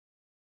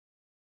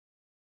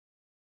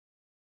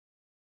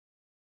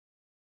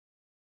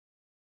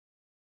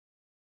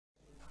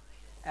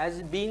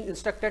as being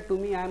instructed to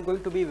me, I am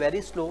going to be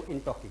very slow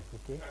in talking.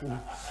 Okay.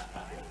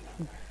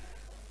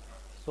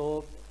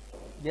 So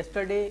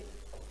yesterday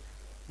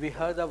we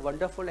heard a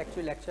wonderful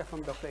actually lecture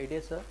from Dr.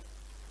 Ide sir.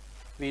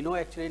 We know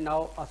actually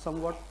now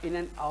somewhat in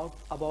and out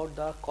about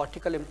the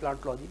cortical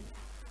implantology,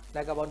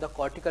 like about the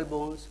cortical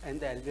bones and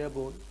the alveolar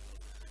bone.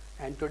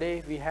 And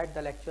today we had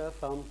the lecture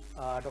from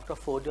Dr.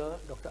 Foder,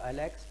 Dr.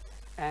 Alex,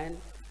 and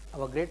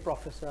our great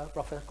professor,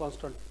 Professor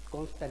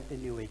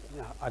Konstantin.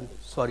 I'm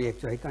sorry,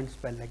 actually I can't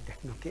spell like that.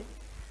 Okay.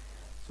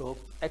 So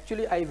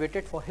actually I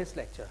waited for his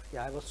lecture.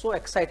 Yeah, I was so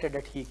excited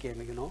that he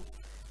came, you know,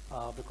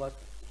 because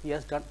he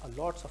has done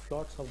lots of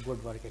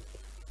good work actually.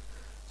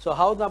 So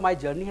how my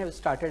journey has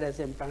started as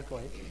an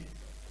implantologist,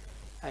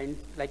 and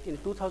like in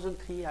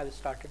 2003 I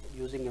started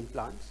using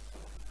implants.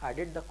 I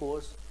did the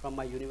course from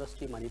my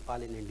university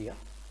Manipal in India.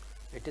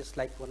 It is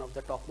like one of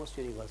the topmost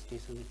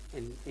universities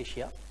in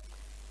Asia.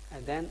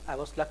 And then I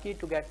was lucky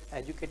to get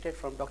educated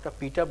from Dr.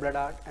 Peter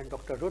Bladard and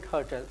Dr. Ruud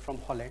Hertel from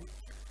Holland.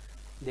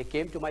 They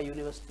came to my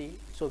university.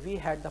 So we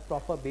had the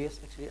proper base.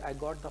 Actually, I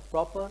got the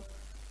proper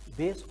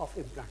base of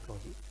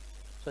implantology.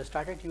 So I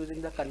started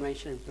using the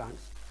conventional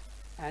implants.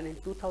 And in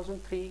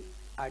 2003,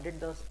 I did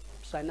the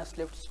sinus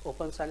lifts,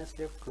 open sinus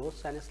lift, closed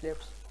sinus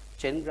lifts,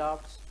 chin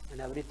grafts,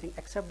 and everything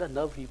except the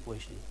nerve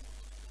repositioning.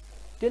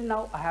 Till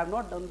now, I have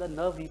not done the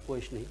nerve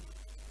repositioning,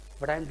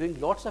 but I am doing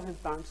lots of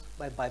implants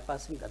by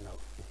bypassing the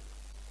nerve.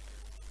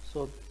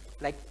 So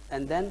like,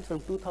 and then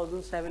from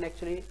 2007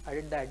 actually I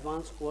did the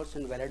advanced course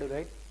in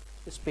Valladolid,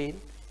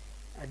 Spain.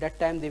 At that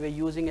time they were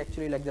using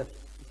actually like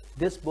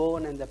this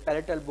bone and the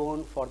palatal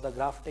bone for the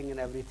grafting and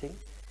everything.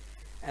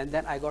 And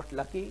then I got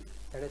lucky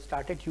that I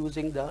started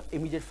using the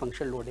immediate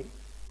functional loading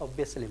of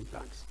basal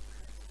implants.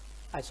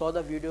 I saw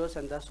the videos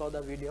and I saw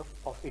the video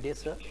of Ide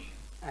sir,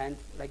 and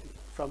like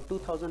from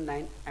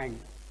 2009 and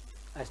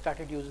I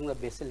started using the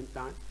basal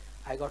implant.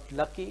 I got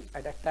lucky.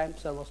 At that time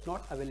sir was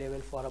not available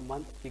for a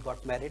month. He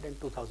got married in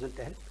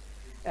 2010,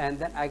 and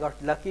then I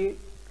got lucky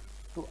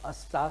to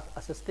start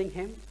assisting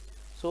him.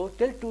 So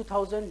till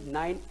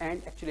 2009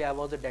 and actually I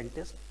was a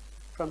dentist.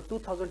 From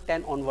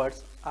 2010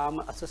 onwards I'm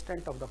an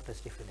assistant of Dr.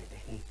 Stephen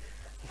Ide.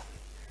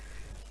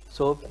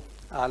 So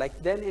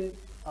like then in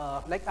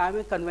like I'm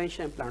a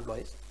conventional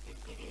implantologist.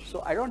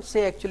 So I don't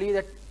say actually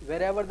that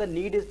wherever the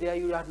need is there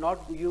you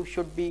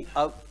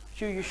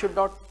should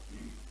not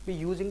be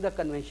using the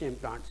conventional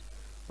implants.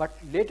 But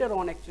later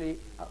on actually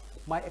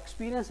my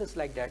experience is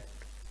like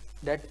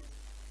that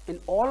in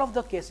all of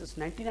the cases,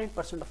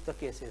 99% of the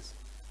cases,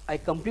 I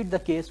complete the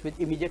case with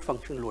immediate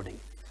functional loading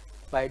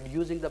by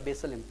using the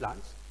basal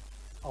implants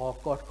or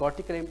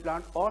cortical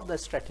implant or the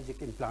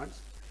strategic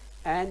implants.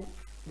 And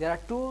there are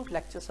two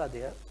lectures are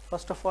there.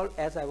 First of all,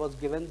 as I was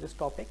given this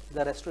topic,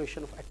 the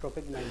restoration of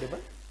atrophic mandible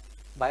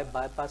by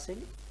bypassing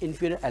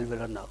inferior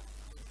alveolar nerve.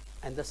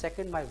 And the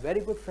second, my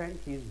very good friend,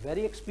 he is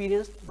very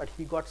experienced, but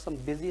he got some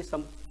busy,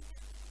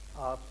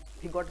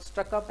 he got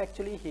stuck up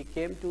actually. He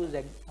came to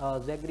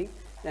Zagreb,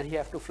 then he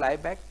have to fly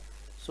back.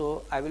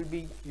 So I will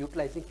be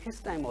utilizing his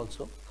time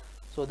also.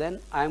 So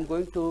then I am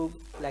going to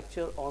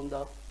lecture on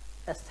the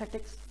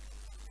aesthetics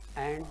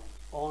and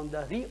on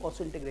the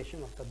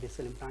re-osseointegration of the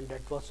basal implant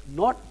that was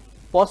not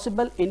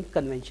possible in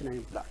conventional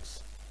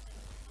implants.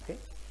 Okay.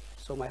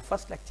 So my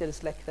first lecture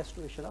is like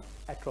restoration of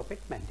atrophic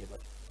mandible.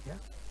 Yeah.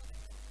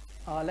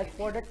 Like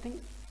for that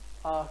thing,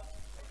 I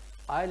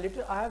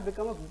have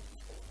become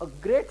a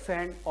great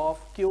fan of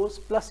Kyo's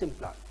plus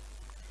implant.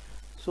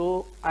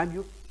 So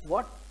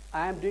what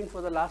I am doing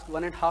for the last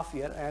 1.5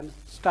 years, I am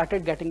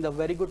started getting the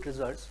very good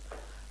results.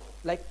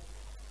 Like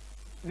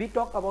we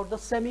talk about the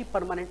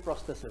semi-permanent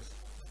prosthesis.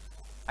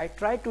 I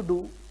try to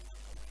do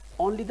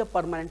only the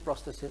permanent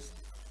prosthesis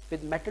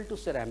with metal to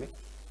ceramic.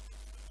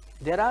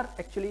 There are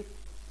actually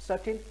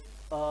certain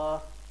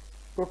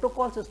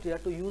protocols is there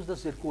to use the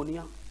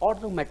zirconia or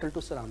the metal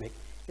to ceramic.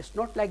 It's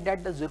not like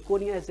that the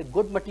zirconia is a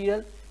good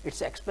material,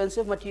 it's an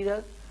expensive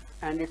material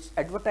and it's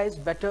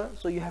advertised better,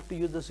 so you have to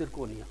use the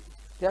zirconia.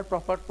 There are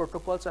proper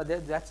protocols are there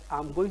that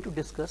I'm going to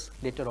discuss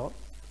later on.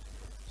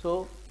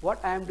 So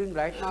what I am doing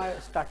right now, I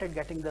started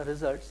getting the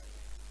results.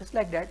 It's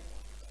like that.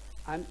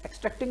 I'm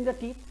extracting the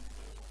teeth,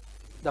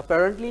 the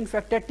parentally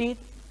infected teeth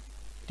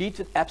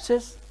with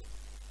abscess,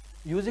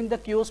 using the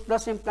Kyo's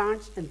plus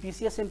implants and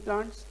PCS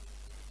implants,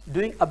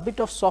 doing a bit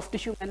of soft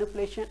tissue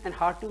manipulation and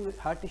hard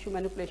tissue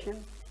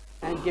manipulation,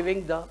 and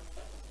giving the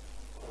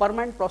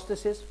permanent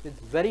prosthesis with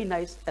very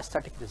nice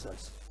aesthetic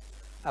results.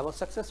 I was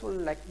successful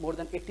in like more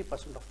than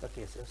 80% of the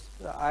cases.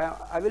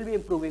 I will be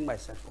improving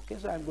myself.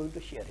 Okay, so I'm going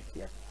to share it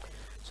here.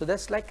 So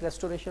that's like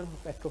restoration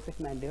of atrophic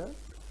mandible.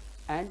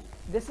 And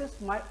this is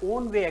my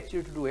own way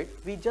actually to do it.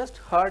 We just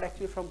heard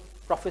actually from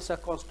Professor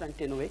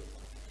Konstantin.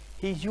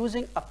 He's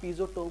using a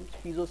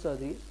piezo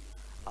surgery.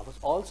 I was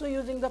also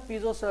using the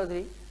piezo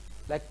surgery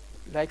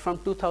like from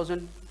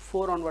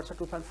 2004 onwards or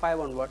 2005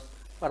 onwards.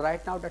 But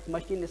right now that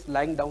machine is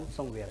lying down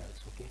somewhere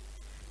else. Okay,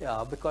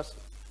 yeah, because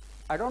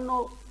I don't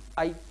know.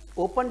 I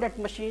opened that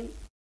machine